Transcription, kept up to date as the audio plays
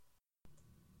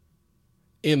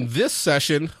In this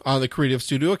session on the Creative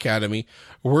Studio Academy,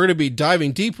 we're going to be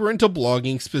diving deeper into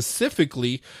blogging.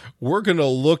 Specifically, we're going to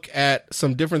look at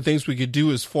some different things we could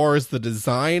do as far as the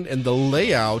design and the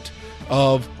layout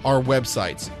of our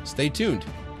websites. Stay tuned.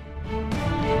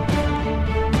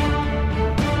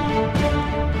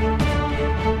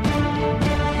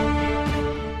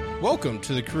 Welcome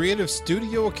to the Creative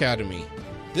Studio Academy.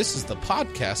 This is the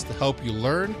podcast to help you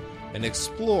learn and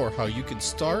explore how you can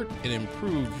start and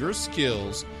improve your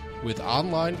skills with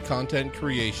online content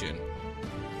creation.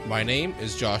 My name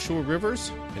is Joshua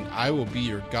Rivers, and I will be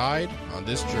your guide on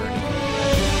this journey.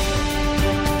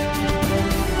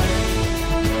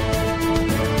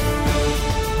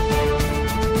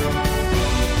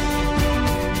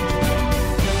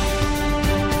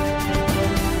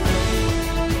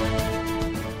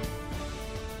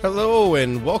 Hello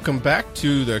and welcome back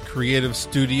to the Creative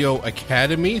Studio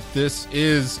Academy. This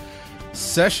is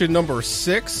session number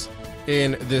 6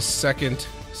 in this second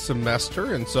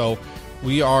semester, and so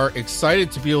we are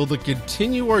excited to be able to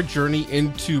continue our journey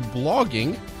into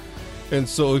blogging. And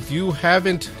so if you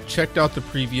haven't checked out the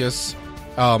previous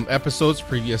episodes,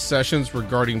 previous sessions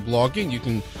regarding blogging, you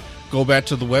can go back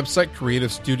to the website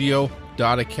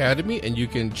creativestudio.academy and you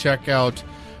can check out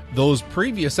those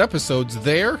previous episodes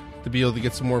there to be able to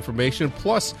get some more information.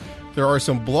 Plus, there are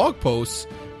some blog posts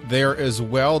there as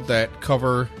well that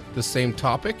cover the same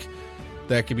topic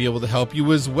that can be able to help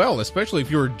you as well, especially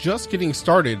if you're just getting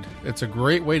started. It's a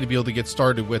great way to be able to get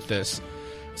started with this.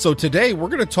 So today, we're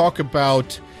going to talk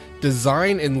about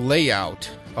design and layout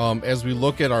as we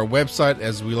look at our website,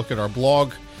 as we look at our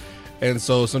blog, and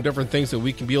so some different things that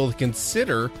we can be able to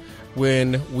consider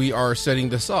when we are setting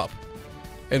this up.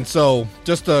 And so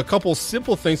just a couple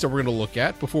simple things that we're going to look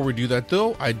at. Before we do that,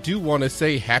 though, I do want to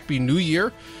say Happy New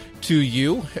Year to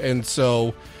you. And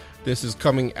so this is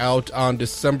coming out on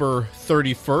December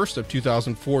 31st of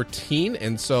 2014.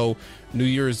 And so New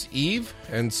Year's Eve.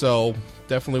 And so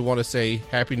definitely want to say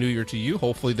Happy New Year to you.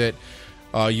 Hopefully that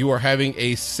you are having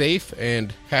a safe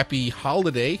and happy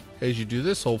holiday as you do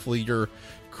this. Hopefully your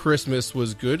Christmas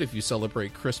was good if you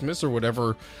celebrate Christmas or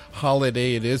whatever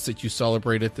holiday it is that you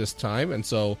celebrate at this time. And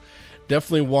so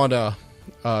definitely want to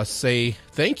say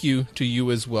thank you to you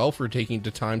as well for taking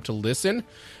the time to listen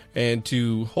and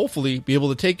to hopefully be able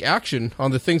to take action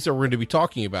on the things that we're going to be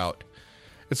talking about.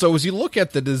 And so as you look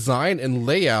at the design and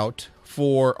layout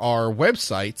for our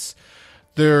websites,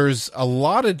 there's a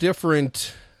lot of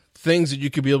different things that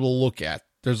you could be able to look at.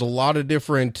 There's a lot of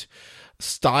different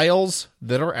styles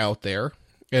that are out there.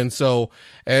 And so,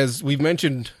 as we've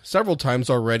mentioned several times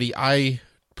already, I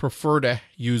prefer to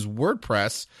use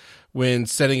WordPress when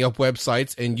setting up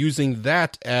websites and using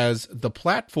that as the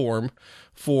platform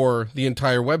for the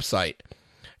entire website.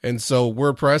 And so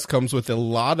WordPress comes with a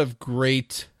lot of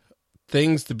great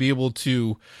things to be able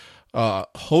to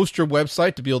host your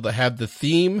website, to be able to have the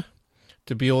theme,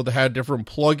 to be able to have different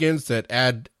plugins that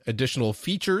add additional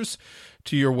features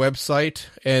to your website,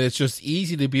 and it's just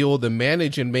easy to be able to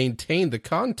manage and maintain the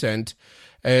content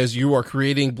as you are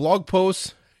creating blog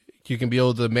posts. You can be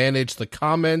able to manage the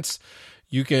comments.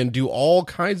 You can do all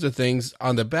kinds of things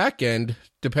on the back end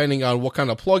depending on what kind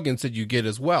of plugins that you get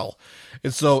as well.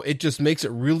 And so it just makes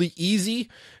it really easy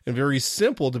and very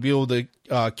simple to be able to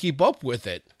keep up with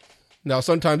it. Now,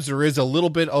 sometimes there is a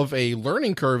little bit of a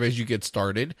learning curve as you get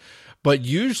started, but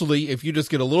usually if you just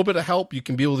get a little bit of help, you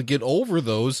can be able to get over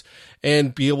those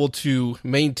and be able to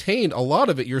maintain a lot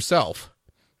of it yourself.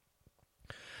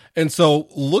 And so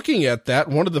looking at that,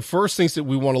 one of the first things that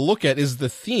we want to look at is the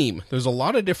theme. There's a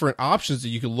lot of different options that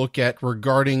you can look at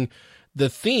regarding the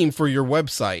theme for your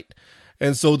website.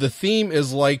 And so the theme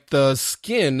is like the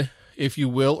skin, if you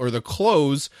will, or the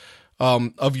clothes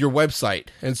of your website.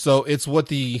 And so it's what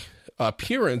the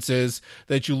appearance is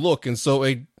that you look. And so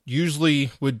it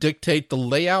usually would dictate the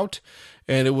layout,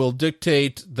 and it will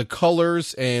dictate the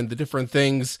colors and the different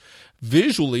things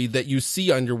visually that you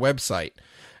see on your website.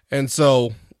 And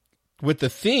so with the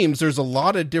themes, there's a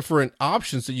lot of different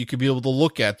options that you could be able to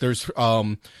look at. There's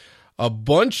a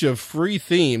bunch of free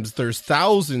themes. There's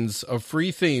thousands of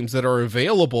free themes that are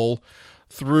available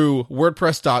through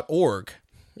WordPress.org.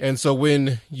 And so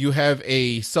when you have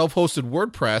a self-hosted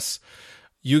WordPress,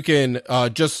 you can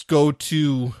just go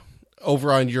to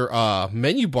over on your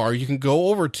menu bar, you can go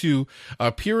over to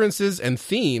appearances and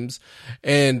themes,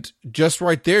 and just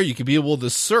right there, you can be able to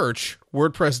search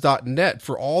WordPress.net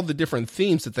for all the different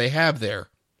themes that they have there.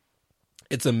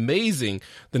 It's amazing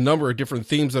the number of different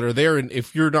themes that are there. And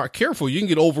if you're not careful, you can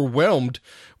get overwhelmed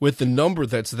with the number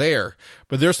that's there.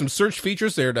 But there's some search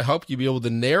features there to help you be able to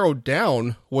narrow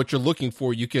down what you're looking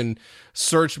for. You can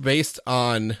search based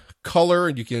on color,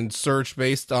 and you can search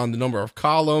based on the number of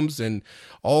columns, and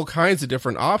all kinds of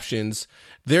different options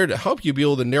there to help you be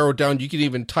able to narrow down. You can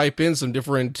even type in some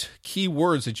different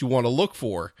keywords that you want to look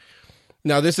for.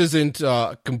 Now, this isn't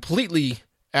completely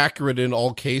accurate in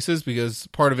all cases, because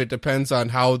part of it depends on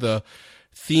how the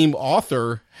theme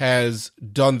author has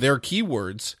done their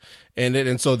keywords,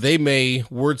 and so they may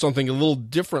word something a little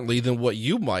differently than what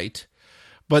you might,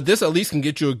 but this at least can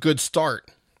get you a good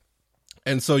start.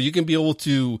 And so you can be able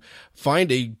to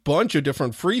find a bunch of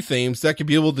different free themes that can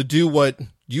be able to do what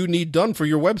you need done for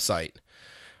your website.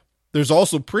 There's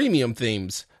also premium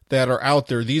themes that are out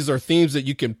there. These are themes that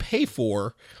you can pay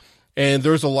for. And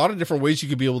there's a lot of different ways you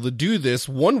could be able to do this.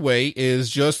 One way is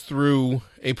just through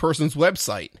a person's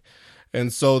website.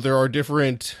 And so there are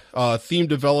different theme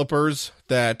developers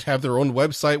that have their own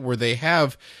website where they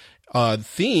have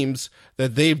themes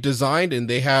that they've designed and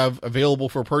they have available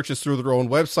for purchase through their own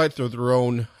website, through their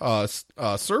own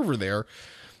server there.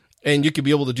 And you can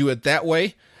be able to do it that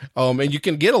way. And you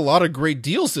can get a lot of great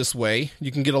deals this way.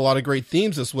 You can get a lot of great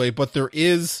themes this way, but there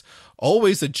is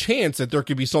always a chance that there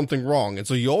could be something wrong. And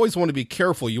so you always want to be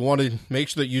careful. You want to make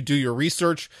sure that you do your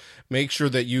research, make sure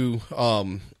that you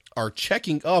are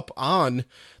checking up on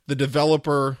the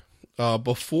developer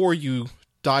before you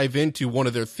dive into one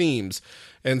of their themes.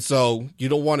 And so you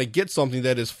don't want to get something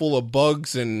that is full of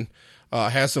bugs and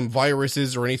has some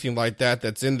viruses or anything like that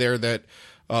that's in there that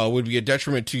would be a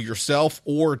detriment to yourself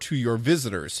or to your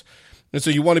visitors. And so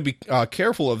you want to be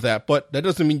careful of that, but that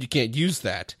doesn't mean you can't use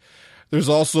that. There's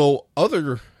also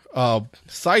other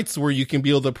sites where you can be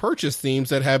able to purchase themes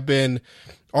that have been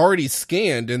already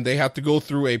scanned, and they have to go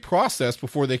through a process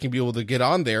before they can be able to get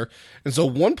on there. And so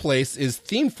one place is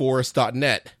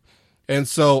themeforest.net. And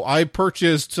so I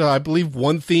purchased, I believe,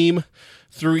 one theme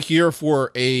through here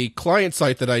for a client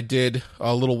site that I did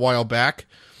a little while back.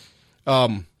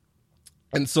 And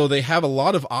so they have a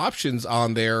lot of options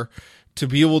on there to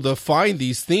be able to find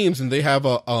these themes, and they have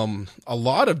a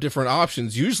lot of different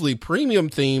options. Usually premium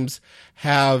themes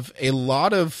have a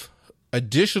lot of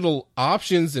additional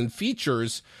options and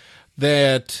features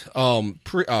that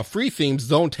free themes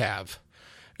don't have.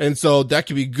 And so that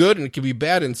can be good and it can be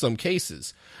bad in some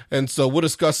cases. And so we'll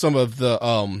discuss some of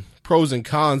the pros and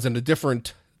cons in a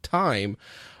different time.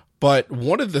 But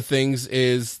one of the things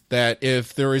is that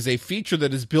if there is a feature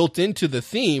that is built into the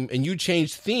theme and you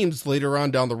change themes later on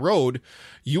down the road,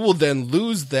 you will then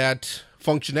lose that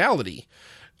functionality.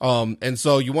 And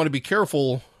so you want to be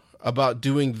careful about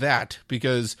doing that,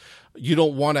 because you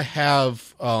don't want to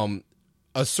have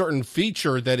a certain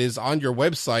feature that is on your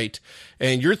website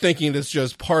and you're thinking it's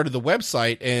just part of the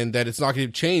website and that it's not going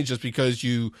to change just because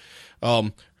you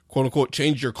quote unquote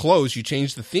change your clothes, you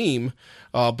change the theme,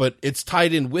 but it's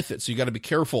tied in with it. So you got to be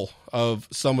careful of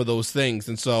some of those things.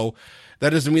 And so that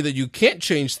doesn't mean that you can't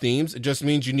change themes. It just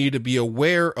means you need to be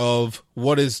aware of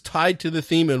what is tied to the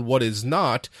theme and what is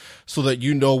not, so that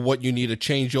you know what you need to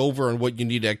change over and what you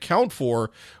need to account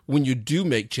for when you do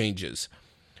make changes.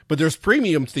 But there's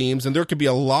premium themes, and there could be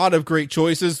a lot of great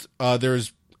choices.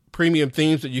 There's premium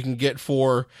themes that you can get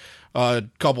for a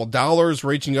couple dollars,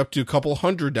 reaching up to a couple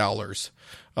 $100,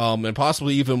 and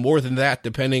possibly even more than that,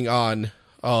 depending on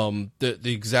the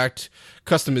exact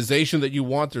customization that you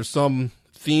want. There's some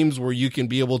themes where you can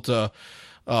be able to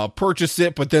purchase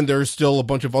it, but then there's still a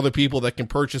bunch of other people that can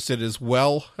purchase it as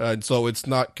well. And so it's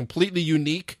not completely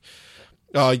unique.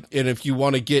 And if you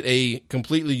want to get a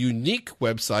completely unique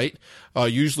website,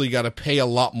 usually you got to pay a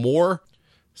lot more,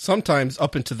 sometimes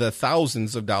up into the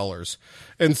thousands of dollars.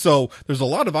 And so there's a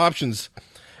lot of options.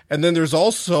 And then there's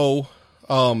also,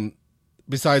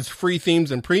 besides free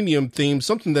themes and premium themes,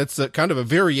 something that's a kind of a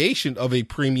variation of a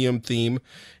premium theme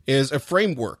is a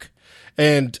framework.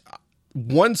 And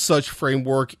one such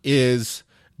framework is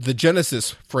the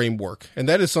Genesis framework. And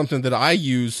that is something that I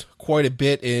use quite a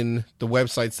bit in the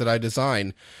websites that I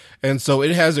design. And so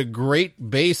it has a great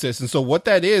basis. And so what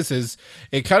that is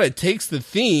it kind of takes the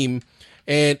theme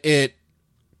and it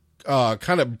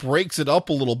kind of breaks it up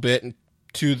a little bit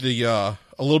to the a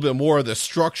little bit more of the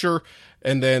structure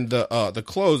and then the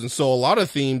clothes. And so a lot of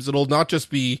themes, it'll not just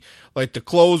be like the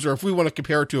clothes, or if we want to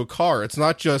compare it to a car, it's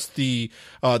not just the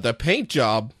paint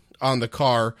job on the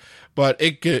car, but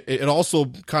it also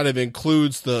kind of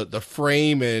includes the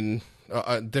frame and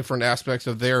different aspects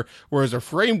of there. Whereas a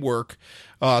framework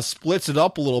splits it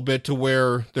up a little bit to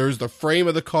where there's the frame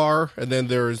of the car and then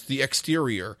there's the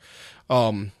exterior.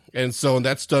 And And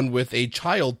that's done with a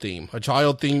child theme. A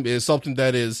child theme is something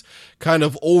that is kind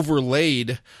of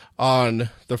overlaid on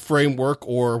the framework,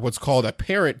 or what's called a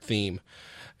parent theme.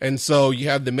 And so you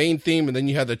have the main theme, and then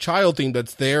you have the child theme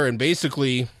that's there. And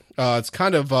basically, it's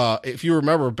kind of, if you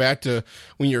remember back to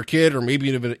when you're a kid, or maybe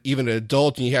even an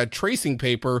adult, and you had tracing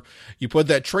paper, you put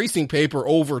that tracing paper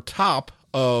over top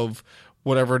of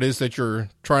whatever it is that you're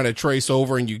trying to trace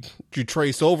over, and you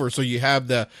trace over. So you have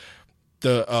the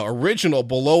original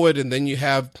below it, and then you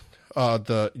have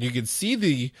you can see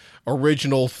the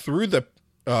original through the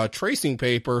tracing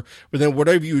paper, but then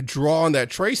whatever you draw on that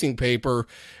tracing paper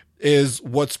is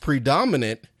what's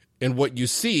predominant in what you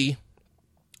see.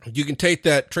 You can take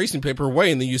that tracing paper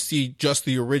away, and then you see just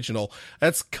the original.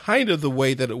 That's kind of the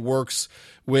way that it works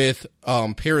with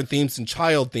parent themes and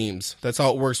child themes. That's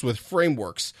how it works with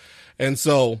frameworks. And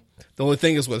so the only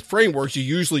thing is, with frameworks, you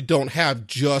usually don't have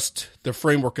just the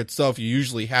framework itself. You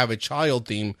usually have a child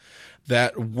theme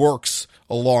that works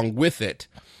along with it.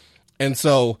 And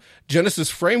so Genesis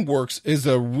Frameworks is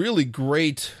a really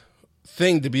great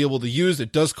thing to be able to use.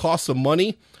 It does cost some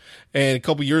money. And a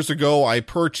couple years ago, I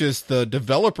purchased the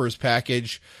developers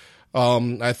package.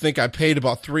 I think I paid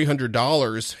about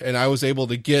 $300, and I was able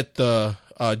to get the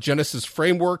Genesis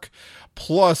Framework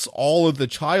plus all of the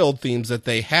child themes that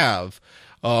they have.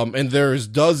 And there's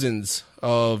dozens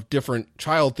of different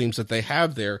child themes that they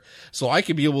have there. So I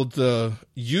could be able to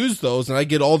use those, and I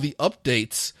get all the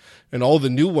updates and all the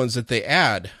new ones that they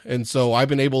add. And so I've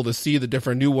been able to see the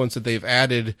different new ones that they've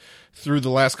added through the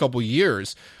last couple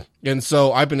years. And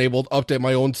so I've been able to update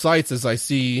my own sites as I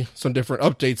see some different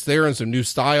updates there, and some new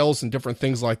styles and different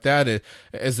things like that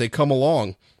as they come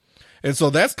along. And so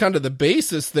that's kind of the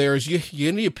basis there, is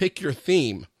you need to pick your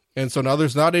theme. And so now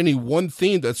there's not any one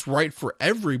theme that's right for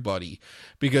everybody,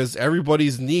 because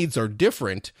everybody's needs are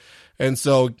different. And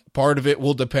so part of it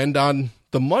will depend on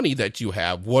the money that you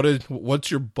have.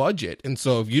 What's your budget? And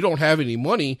so if you don't have any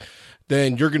money,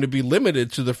 then you're going to be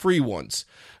limited to the free ones.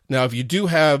 Now, if you do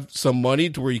have some money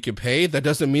to where you can pay, that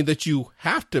doesn't mean that you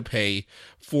have to pay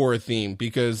for a theme,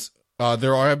 because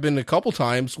there have been a couple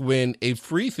times when a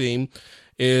free theme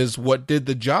is what did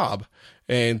the job.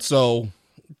 And so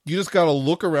you just got to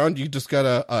look around. You just got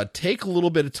to take a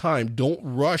little bit of time. Don't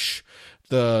rush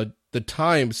the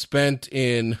time spent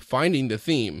in finding the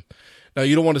theme. Now,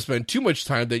 you don't want to spend too much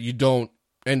time that you don't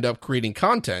end up creating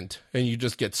content and you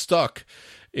just get stuck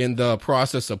in the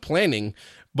process of planning.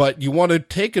 But you want to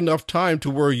take enough time to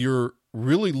where you're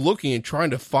really looking and trying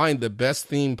to find the best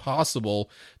theme possible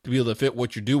to be able to fit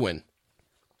what you're doing.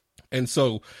 And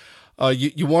so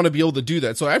you want to be able to do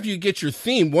that. So after you get your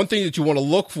theme, one thing that you want to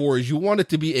look for is you want it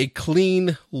to be a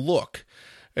clean look.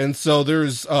 And so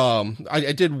there's,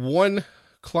 I did one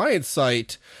client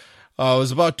site, it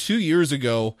was about 2 years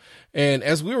ago. And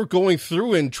as we were going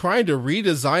through and trying to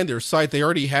redesign their site, they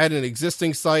already had an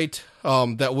existing site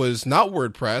that was not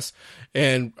WordPress.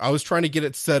 And I was trying to get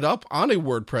it set up on a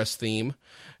WordPress theme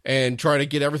and trying to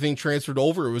get everything transferred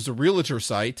over. It was a realtor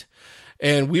site.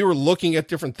 And we were looking at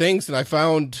different things, and I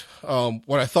found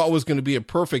what I thought was going to be a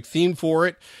perfect theme for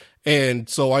it. And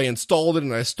so I installed it,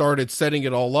 and I started setting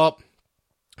it all up.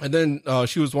 And then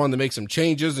she was wanting to make some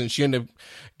changes, and she ended up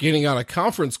getting on a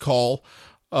conference call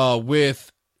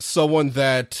with someone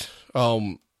that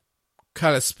kind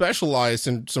of specialized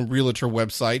in some realtor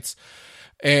websites.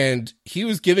 And he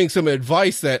was giving some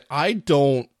advice that I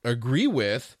don't agree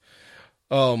with,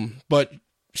 but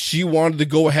she wanted to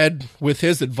go ahead with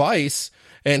his advice,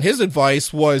 and his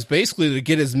advice was basically to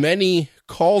get as many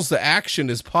calls to action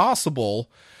as possible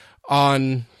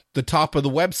on the top of the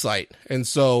website. And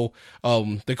so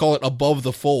they call it above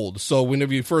the fold. So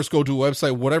whenever you first go to a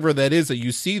website, whatever that is that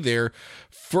you see there,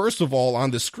 first of all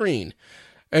on the screen.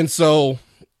 And so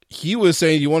he was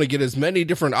saying you want to get as many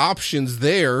different options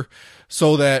there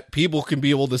so that people can be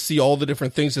able to see all the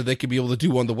different things that they can be able to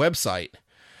do on the website.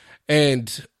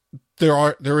 And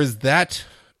there is that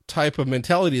type of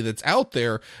mentality that's out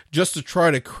there just to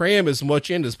try to cram as much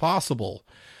in as possible.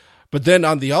 But then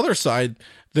on the other side,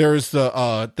 there's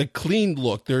the clean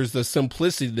look, there's the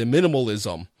simplicity, the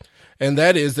minimalism. And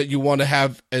that is that you want to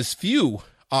have as few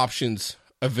options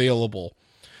available.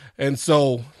 And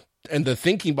so, and the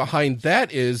thinking behind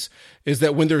that is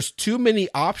that when there's too many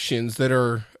options that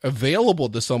are available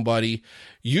to somebody,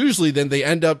 usually then they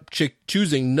end up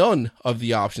choosing none of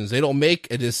the options. They don't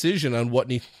make a decision on what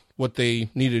they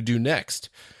need to do next.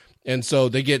 And so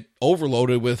they get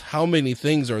overloaded with how many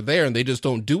things are there, and they just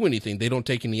don't do anything. They don't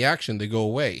take any action. They go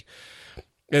away.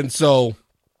 And so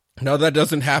now that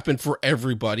doesn't happen for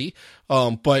everybody.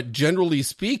 But generally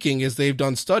speaking, as they've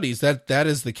done studies, that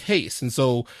is the case. And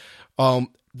so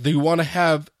they want to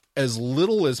have as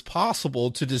little as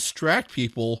possible to distract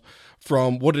people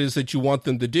from what it is that you want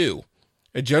them to do.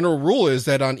 A general rule is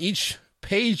that on each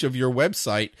page of your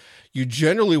website, you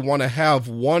generally want to have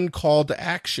one call to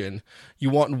action. You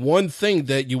want one thing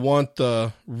that you want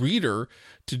the reader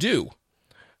to do.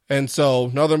 And so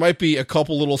now there might be a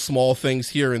couple little small things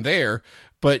here and there,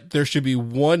 but there should be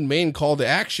one main call to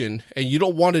action, and you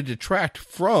don't want to detract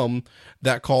from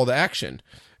that call to action.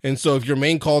 And so if your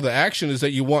main call to action is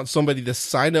that you want somebody to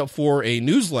sign up for a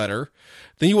newsletter,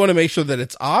 then you want to make sure that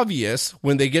it's obvious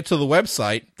when they get to the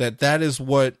website that that is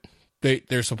what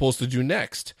they're supposed to do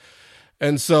next.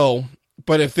 And so,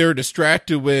 but if they're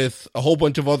distracted with a whole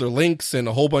bunch of other links and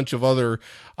a whole bunch of other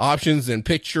options and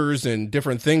pictures and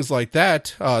different things like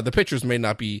that, the pictures may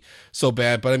not be so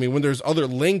bad. But I mean, when there's other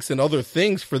links and other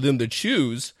things for them to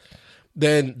choose,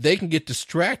 then they can get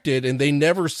distracted and they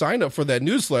never sign up for that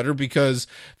newsletter because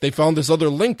they found this other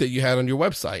link that you had on your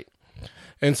website.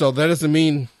 And so that doesn't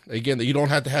mean, again, that you don't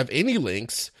have to have any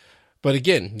links. But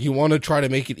again, you want to try to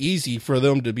make it easy for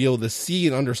them to be able to see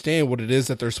and understand what it is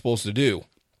that they're supposed to do.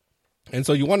 And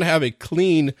so you want to have a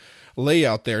clean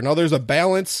layout there. Now, there's a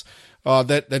balance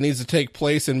that needs to take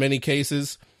place in many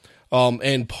cases.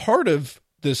 And part of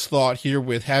this thought here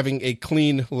with having a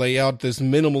clean layout, this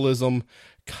minimalism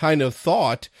kind of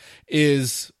thought,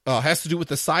 is has to do with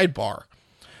the sidebar.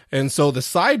 And so the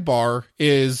sidebar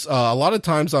is a lot of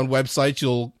times on websites,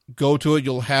 you'll go to it,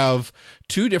 you'll have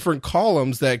two different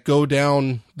columns that go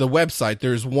down the website.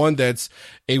 There's one that's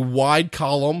a wide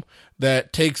column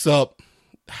that takes up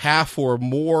half or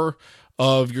more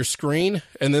of your screen.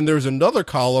 And then there's another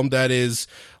column that is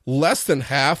less than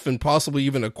half and possibly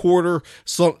even a quarter.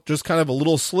 So just kind of a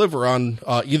little sliver on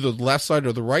either the left side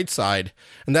or the right side.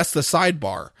 And that's the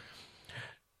sidebar.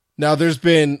 Now, there's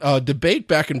been a debate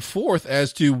back and forth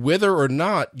as to whether or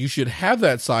not you should have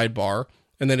that sidebar,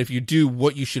 and then if you do,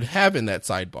 what you should have in that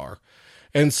sidebar.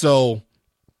 And so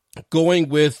going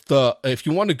with if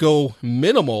you want to go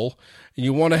minimal and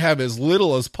you want to have as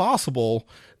little as possible,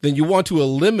 then you want to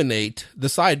eliminate the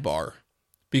sidebar.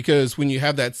 Because when you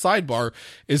have that sidebar,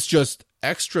 it's just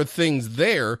extra things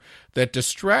there that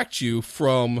distract you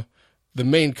from the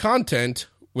main content,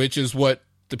 which is what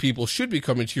the people should be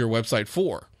coming to your website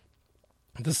for.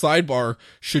 The sidebar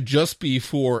should just be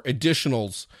for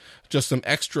additionals, just some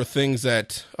extra things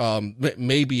that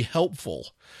may be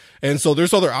helpful. And so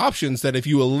there's other options that if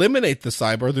you eliminate the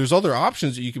sidebar, there's other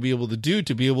options that you could be able to do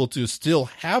to be able to still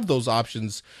have those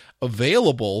options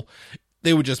available.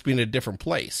 They would just be in a different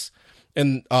place.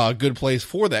 And a good place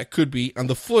for that could be on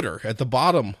the footer at the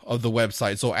bottom of the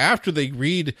website. So after they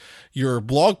read your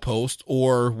blog post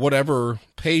or whatever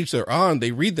page they're on,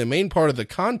 they read the main part of the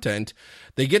content,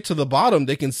 they get to the bottom,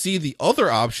 they can see the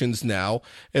other options now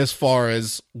as far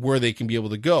as where they can be able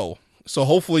to go. So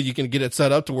hopefully you can get it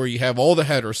set up to where you have all the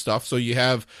header stuff. So you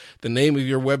have the name of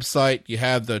your website, you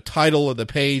have the title of the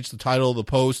page, the title of the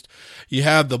post, you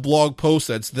have the blog post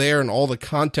that's there and all the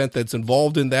content that's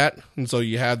involved in that. And so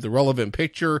you have the relevant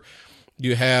picture,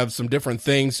 you have some different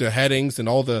things, the headings and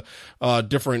all the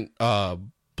different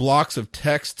blocks of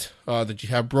text that you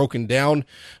have broken down,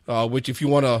 which if you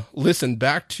want to listen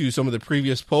back to some of the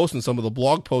previous posts and some of the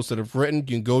blog posts that I've written, you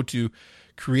can go to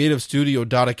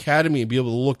creativestudio.academy and be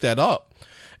able to look that up.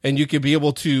 And you can be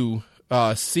able to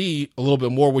see a little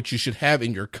bit more what you should have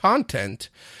in your content.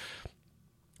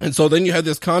 And so then you have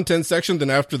this content section. Then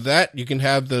after that, you can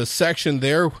have the section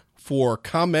there for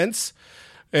comments.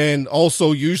 And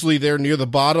also usually there near the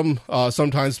bottom,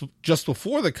 sometimes just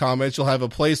before the comments, you'll have a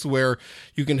place where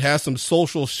you can have some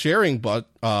social sharing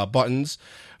buttons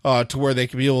to where they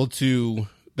can be able to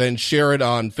then share it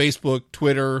on Facebook,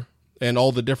 Twitter, and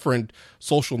all the different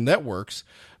social networks.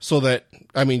 So that,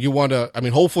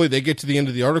 hopefully they get to the end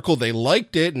of the article, they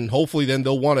liked it, and hopefully then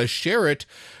they'll want to share it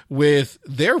with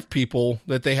their people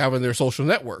that they have in their social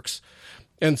networks.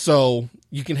 And so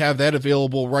you can have that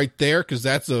available right there because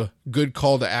that's a good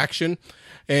call to action.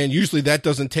 And usually that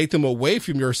doesn't take them away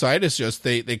from your site. It's just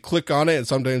they click on it, and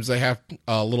sometimes they have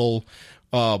a little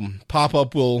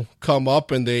pop-up will come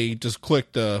up and they just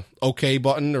click the OK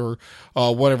button or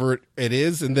whatever it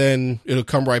is, and then it'll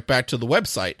come right back to the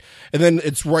website. And then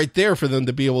it's right there for them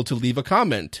to be able to leave a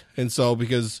comment. And so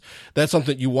because that's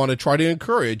something you want to try to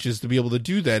encourage is to be able to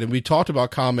do that. And we talked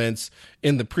about comments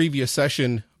in the previous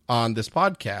session on this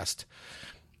podcast.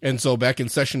 And so back in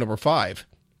session number 5.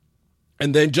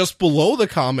 And then just below the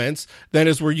comments, then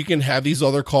is where you can have these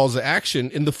other calls to action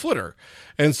in the footer.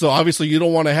 And so obviously you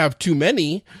don't want to have too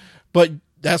many, but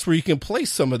that's where you can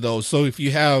place some of those. So if you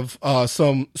have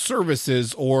some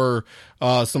services or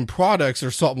some products or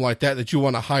something like that you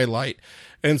want to highlight,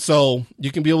 And so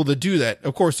you can be able to do that.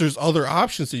 Of course, there's other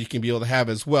options that you can be able to have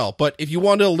as well. But if you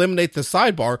want to eliminate the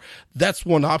sidebar, that's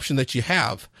one option that you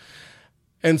have.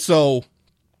 And so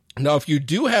now if you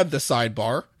do have the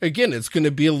sidebar, again, it's going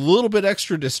to be a little bit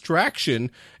extra distraction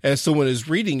as someone is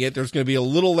reading it. There's going to be a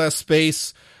little less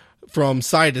space from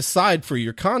side to side for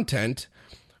your content,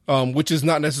 which is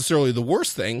not necessarily the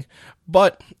worst thing.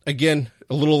 But again,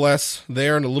 a little less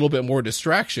there and a little bit more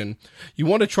distraction. You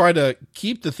want to try to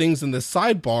keep the things in the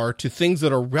sidebar to things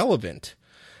that are relevant.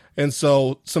 And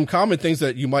so some common things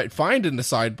that you might find in the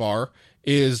sidebar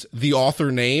is the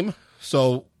author name.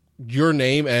 So your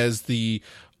name as the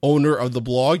owner of the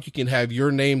blog, you can have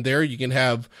your name there. You can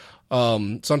have,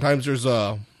 sometimes there's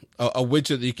a widget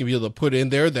that you can be able to put in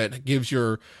there that gives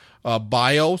your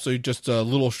bio, so just a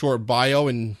little short bio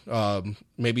and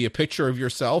maybe a picture of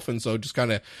yourself, and so just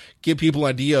kind of give people an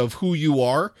idea of who you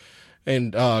are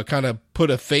and kind of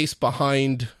put a face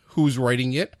behind who's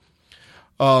writing it.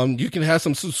 You can have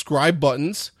some subscribe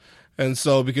buttons, and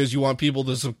so because you want people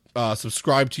to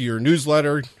subscribe to your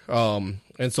newsletter, and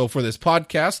so for this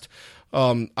podcast,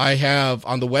 I have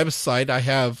on the website, I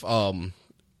have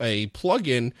a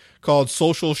plugin called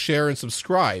Social Share and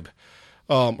Subscribe.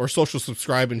 Or social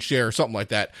subscribe and share, or something like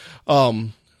that.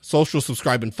 Social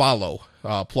subscribe and follow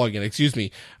plugin, excuse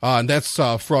me. And that's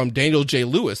from Daniel J.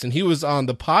 Lewis. And he was on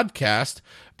the podcast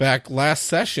back last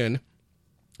session.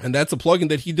 And that's a plugin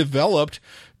that he developed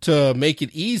to make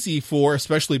it easy for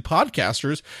especially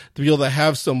podcasters to be able to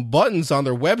have some buttons on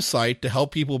their website to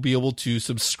help people be able to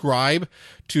subscribe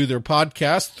to their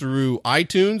podcast through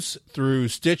iTunes, through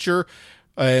Stitcher,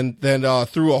 and then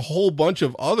through a whole bunch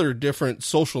of other different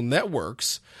social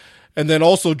networks, and then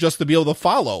also just to be able to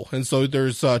follow. And so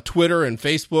there's Twitter and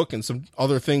Facebook and some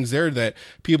other things there that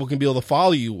people can be able to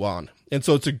follow you on. And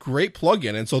so it's a great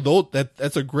plugin. And so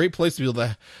that's a great place to be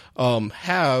able to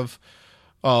have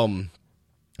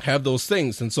those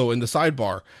things. And so in the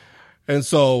sidebar. And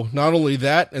so not only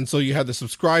that, and so you have the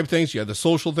subscribe things, you have the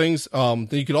social things. Then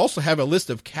you could also have a list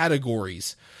of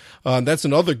categories. That's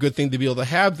another good thing to be able to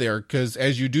have there, because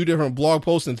as you do different blog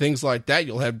posts and things like that,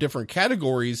 you'll have different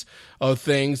categories of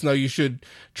things. Now you should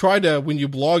try to, when you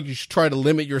blog, you should try to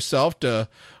limit yourself to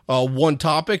one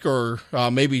topic or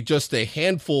maybe just a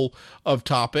handful of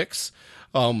topics.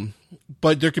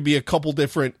 But there could be a couple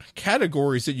different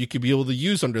categories that you could be able to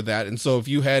use under that. And so if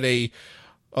you had a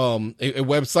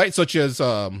website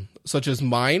such as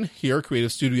mine here,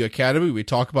 Creative Studio Academy, we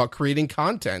talk about creating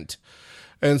content.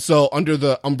 And so under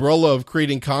the umbrella of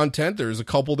creating content, there's a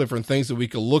couple different things that we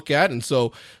could look at. And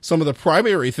so some of the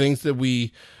primary things that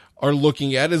we are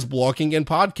looking at is blogging and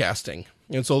podcasting.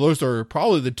 And so those are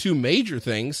probably the two major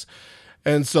things.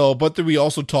 And so, but then we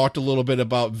also talked a little bit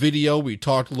about video. We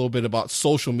talked a little bit about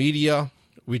social media.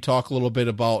 We talked a little bit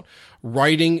about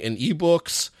writing and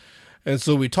ebooks. And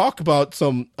so we talk about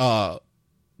some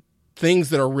things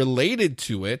that are related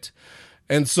to it.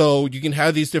 And so you can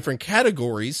have these different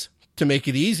categories to make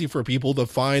it easy for people to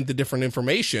find the different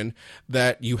information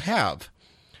that you have.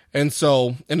 And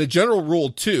so, and a general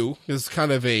rule too, is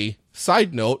kind of a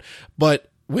side note, but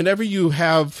whenever you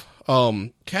have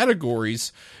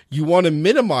categories, you want to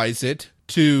minimize it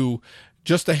to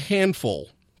just a handful,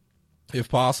 if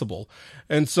possible.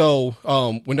 And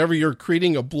so whenever you're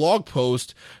creating a blog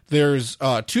post, there's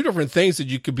two different things that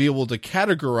you could be able to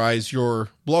categorize your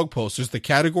blog post. There's the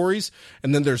categories,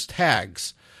 and then there's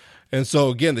tags. And so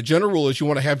again, the general rule is you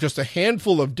want to have just a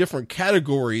handful of different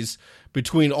categories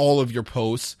between all of your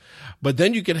posts, but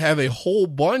then you can have a whole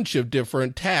bunch of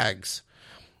different tags.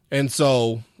 And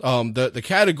so the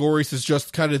categories is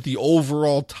just kind of the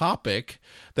overall topic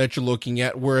that you're looking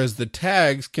at, whereas the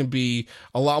tags can be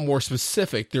a lot more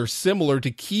specific. They're similar to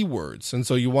keywords. And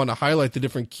so you want to highlight the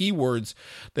different keywords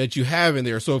that you have in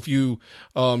there. So if you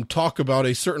talk about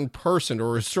a certain person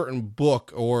or a certain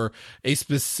book or a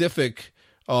specific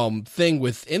thing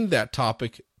within that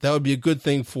topic, that would be a good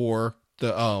thing for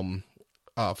the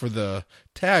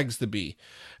tags to be.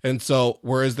 And so,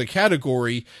 whereas the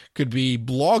category could be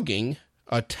blogging,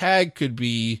 a tag could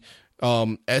be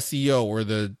SEO, or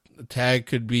the tag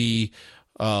could be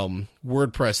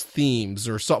WordPress themes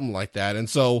or something like that. And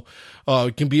so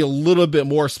it can be a little bit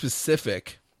more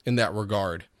specific in that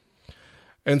regard.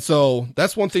 And so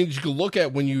that's one thing that you can look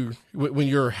at when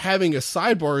you're having a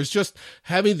sidebar, is just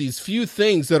having these few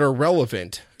things that are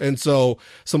relevant. And so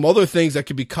some other things that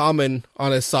could be common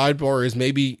on a sidebar is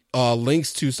maybe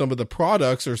links to some of the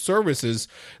products or services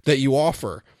that you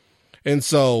offer. And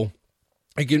so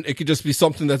it could just be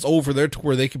something that's over there to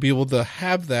where they could be able to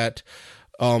have that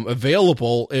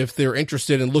available if they're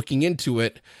interested in looking into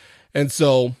it. And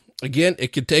so again,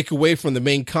 it could take away from the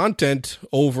main content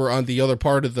over on the other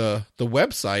part of the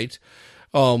website.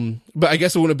 But I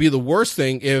guess it wouldn't be the worst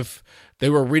thing if they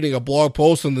were reading a blog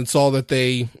post and then saw that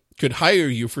they could hire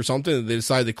you for something and they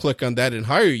decided to click on that and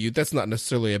hire you. That's not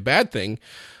necessarily a bad thing.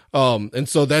 And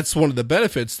so that's one of the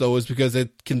benefits, though, is because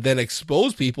it can then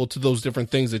expose people to those different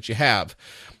things that you have.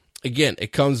 Again,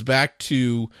 it comes back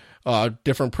to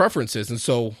different preferences. And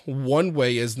so one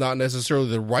way is not necessarily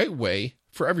the right way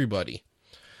for everybody.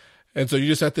 And so you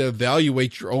just have to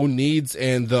evaluate your own needs.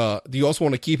 And you also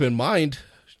want to keep in mind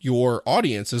your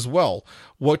audience as well.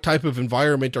 What type of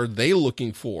environment are they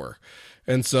looking for?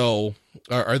 And so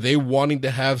are they wanting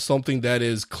to have something that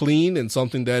is clean and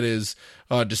something that is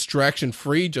distraction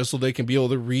free, just so they can be able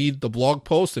to read the blog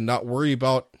post and not worry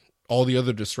about all the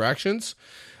other distractions?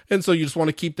 And so you just want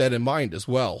to keep that in mind as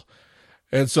well.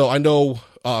 And so I know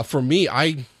for me,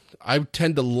 I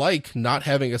tend to like not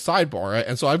having a sidebar. Right?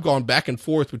 And so I've gone back and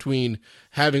forth between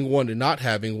having one and not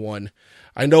having one.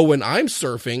 I know when I'm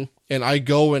surfing and I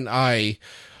go and I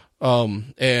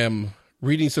am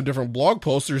reading some different blog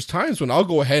posts, there's times when I'll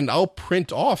go ahead and I'll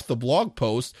print off the blog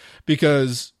post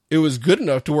because it was good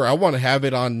enough to where I want to have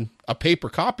it on a paper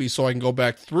copy so I can go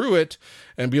back through it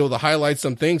and be able to highlight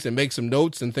some things and make some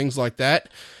notes and things like that.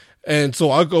 And so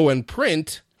I'll go and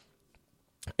print.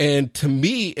 And to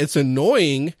me, it's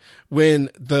annoying when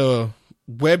the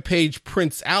web page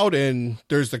prints out and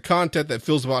there's the content that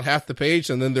fills about half the page,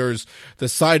 and then there's the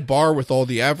sidebar with all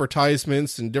the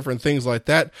advertisements and different things like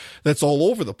that that's all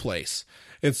over the place.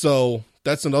 And so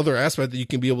that's another aspect that you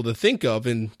can be able to think of,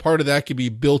 and part of that can be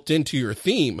built into your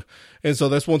theme. And so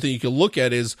that's one thing you can look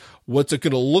at is what's it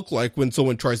going to look like when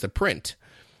someone tries to print.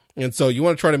 And so you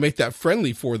want to try to make that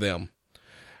friendly for them.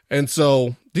 And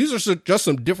so these are just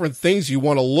some different things you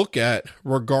want to look at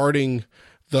regarding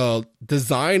the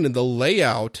design and the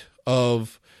layout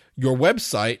of your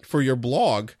website for your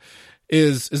blog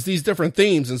is these different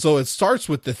themes. And so it starts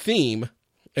with the theme.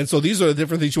 And so these are the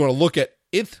different things you want to look at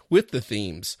it with the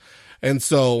themes. And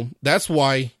so that's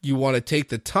why you want to take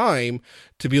the time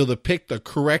to be able to pick the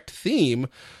correct theme.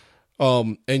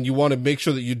 And you want to make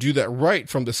sure that you do that right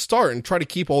from the start and try to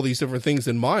keep all these different things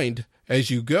in mind as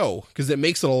you go, because it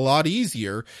makes it a lot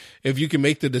easier if you can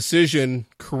make the decision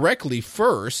correctly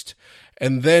first,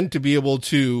 and then to be able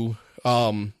to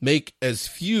make as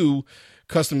few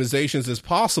customizations as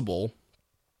possible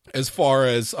as far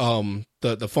as the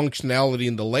functionality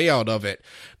and the layout of it.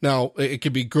 Now, it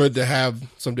could be good to have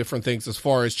some different things as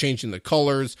far as changing the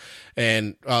colors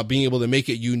and being able to make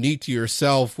it unique to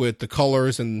yourself with the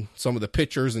colors and some of the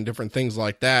pictures and different things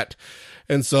like that.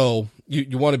 And so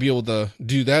you want to be able to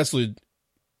do that so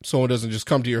someone doesn't just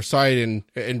come to your site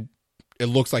and it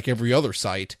looks like every other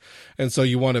site. And so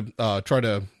you want to try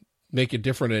to make it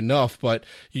different enough, but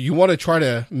you want to try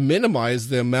to minimize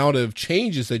the amount of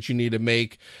changes that you need to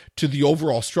make to the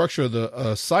overall structure of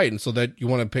the site. And so that you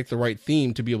want to pick the right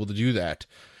theme to be able to do that.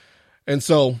 And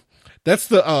so that's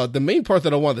the main part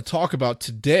that I wanted to talk about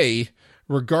today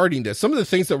regarding this. Some of the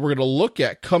things that we're going to look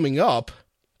at coming up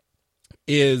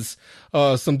is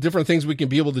some different things we can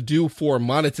be able to do for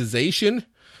monetization.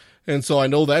 And so I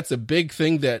know that's a big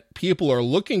thing that people are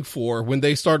looking for when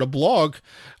they start a blog,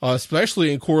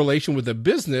 especially in correlation with a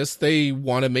business. They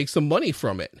want to make some money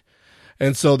from it.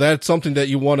 And so that's something that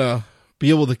you want to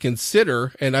be able to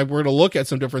consider. And we're going to look at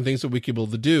some different things that we can be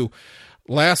able to do.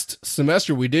 Last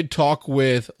semester, we did talk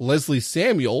with Leslie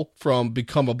Samuel from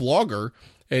Become a Blogger,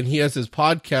 and he has his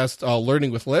podcast, Learning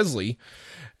with Leslie.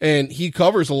 And he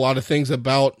covers a lot of things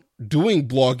about doing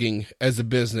blogging as a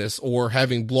business or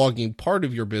having blogging part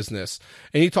of your business.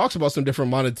 And he talks about some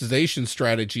different monetization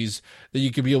strategies that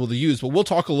you can be able to use. But we'll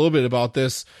talk a little bit about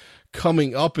this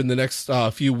coming up in the next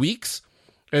few weeks.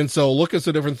 And so look at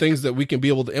some different things that we can be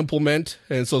able to implement.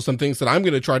 And so some things that I'm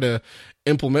going to try to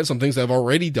implement, some things I've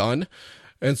already done.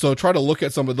 And so try to look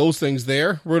at some of those things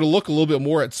there. We're going to look a little bit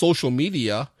more at social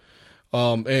media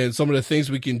and some of the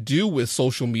things we can do with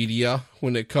social media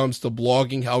when it comes to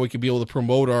blogging, how we can be able to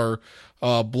promote our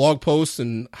blog posts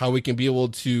and how we can be able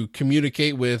to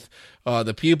communicate with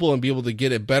the people and be able to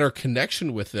get a better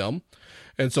connection with them.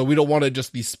 And so we don't want to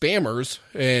just be spammers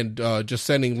and just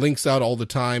sending links out all the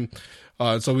time.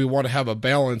 So we want to have a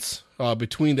balance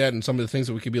between that and some of the things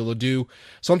that we can be able to do.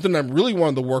 Something I'm really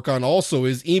wanting to work on also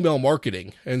is email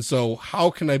marketing. And so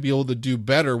how can I be able to do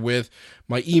better with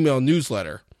my email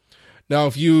newsletter? Now,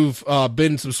 if you've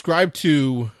been subscribed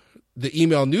to the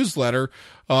email newsletter,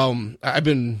 I've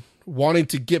been wanting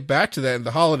to get back to that, and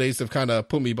the holidays have kind of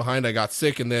put me behind. I got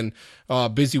sick and then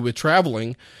busy with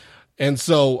traveling. And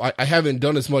so I haven't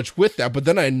done as much with that. But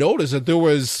then I noticed that there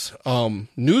was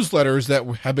newsletters that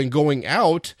have been going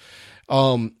out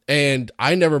And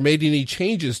I never made any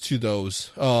changes to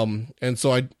those. And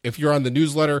so if you're on the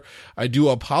newsletter, I do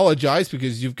apologize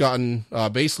because you've gotten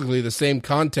basically the same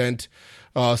content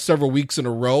several weeks in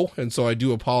a row. And so I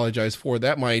do apologize for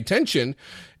that. My intention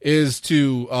is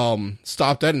to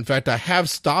stop that. In fact, I have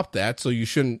stopped that, so you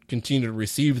shouldn't continue to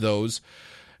receive those.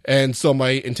 And so my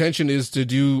intention is to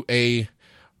do a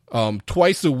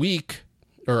twice a week,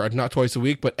 or not twice a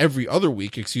week, but every other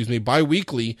week,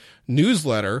 bi-weekly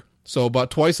newsletter. So about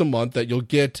twice a month that you'll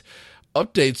get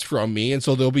updates from me. And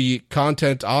so there'll be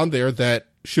content on there that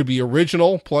should be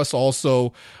original. Plus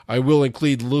also I will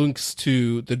include links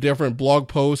to the different blog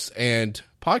posts and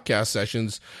podcast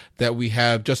sessions that we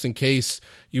have, just in case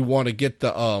you want to get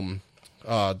the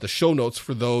show notes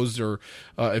for those, or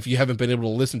if you haven't been able to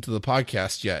listen to the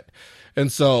podcast yet.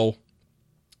 And so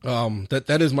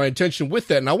that is my intention with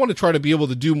that. And I want to try to be able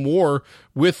to do more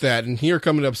with that. And here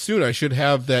coming up soon, I should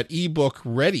have that ebook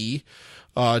ready,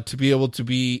 to be able to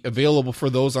be available for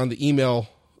those on the email,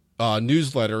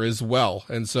 newsletter as well.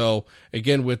 And so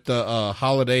again, with the,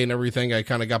 holiday and everything, I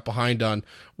kind of got behind on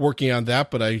working on that,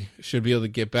 but I should be able to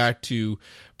get back to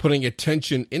putting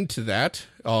attention into that.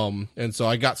 And so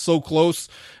I got so close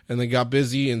and then got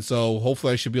busy. And so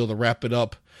hopefully I should be able to wrap it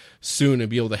up soon and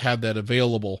be able to have that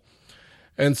available.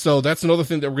 And so that's another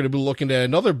thing that we're going to be looking at.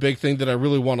 Another big thing that I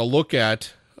really want to look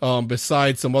at,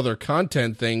 besides some other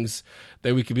content things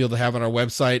that we could be able to have on our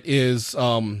website, is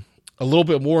a little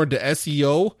bit more into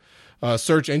SEO,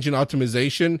 search engine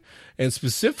optimization. And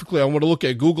specifically, I want to look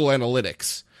at Google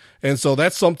Analytics. And so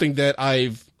that's something that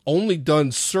I've only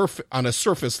done on a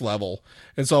surface level.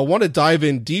 And so I want to dive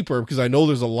in deeper, because I know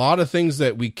there's a lot of things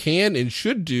that we can and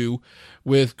should do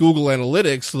with Google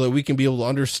Analytics so that we can be able to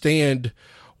understand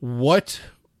what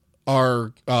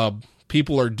our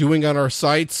people are doing on our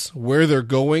sites, where they're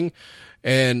going,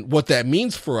 and what that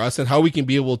means for us, and how we can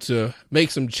be able to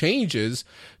make some changes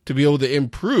to be able to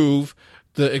improve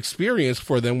the experience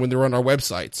for them when they're on our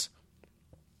websites.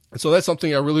 So that's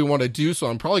something I really want to do. So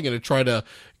I'm probably going to try to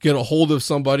get a hold of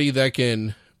somebody that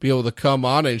can be able to come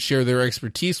on and share their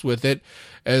expertise with it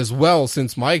as well,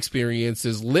 since my experience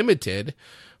is limited.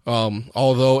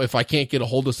 Although if I can't get a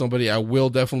hold of somebody, I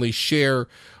will definitely share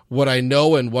what I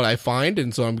know and what I find.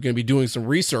 And so I'm going to be doing some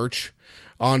research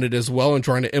on it as well, and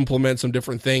trying to implement some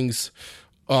different things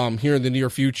here in the near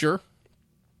future.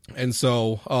 And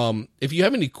so if you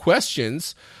have any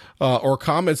questions or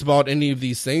comments about any of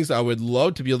these things, I would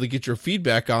love to be able to get your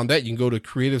feedback on that. You can go to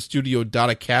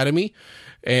creativestudio.academy,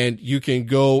 and you can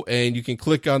go and you can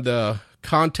click on the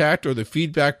contact or the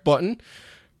feedback button,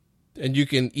 and you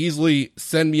can easily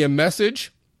send me a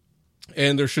message.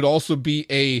 And there should also be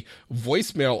a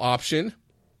voicemail option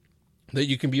that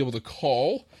you can be able to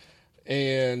call.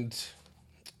 And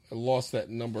I lost that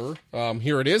number.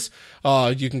 Here it is.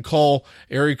 You can call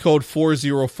area code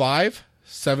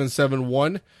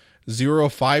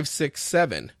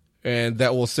 405-771-0567. And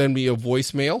that will send me a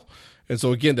voicemail. And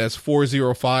so again, that's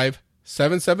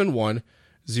 405-771-0567.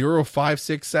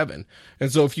 0567.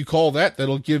 And so if you call that,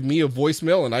 that'll give me a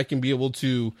voicemail, and I can be able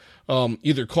to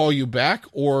either call you back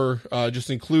or just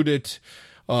include it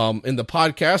in the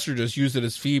podcast, or just use it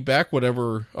as feedback,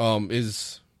 whatever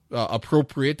is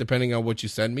appropriate depending on what you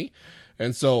send me.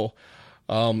 And so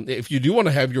if you do want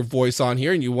to have your voice on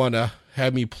here and you want to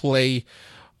have me play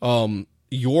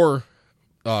your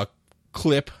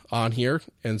clip on here,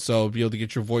 and so be able to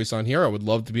get your voice on here, I would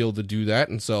love to be able to do that.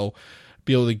 And so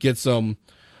be able to get some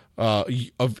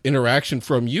of interaction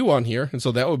from you on here. And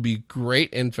so that would be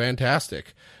great and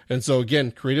fantastic. And so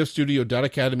again,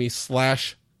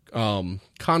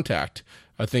 creativestudio.academy/contact,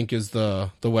 I think is the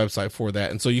website for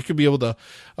that. And so you could be able to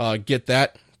get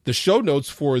that. The show notes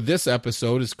for this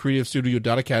episode is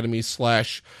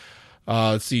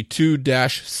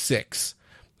creativestudio.academy/2-6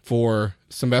 for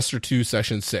semester 2,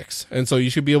 session 6. And so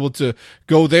you should be able to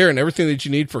go there, and everything that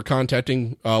you need for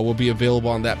contacting will be available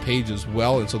on that page as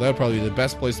well. And so that would probably be the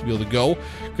best place to be able to go,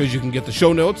 because you can get the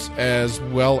show notes as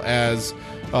well as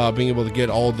being able to get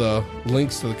all the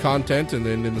links to the content. And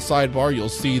then in the sidebar, you'll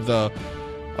see the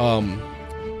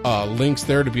links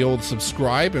there to be able to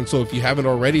subscribe. And so if you haven't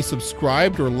already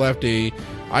subscribed or left a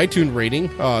iTunes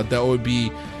rating, that would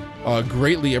be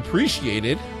greatly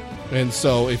appreciated. And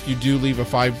so if you do leave a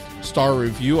 5-star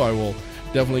review, I will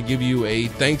definitely give you a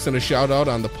thanks and a shout out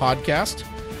on the podcast.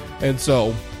 And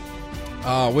so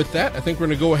with that, I think we're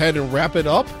going to go ahead and wrap it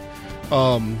up.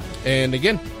 And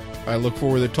again, I look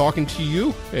forward to talking to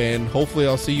you, and hopefully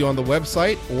I'll see you on the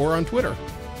website or on Twitter.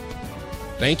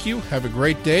 Thank you. Have a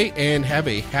great day, and have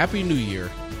a happy new year.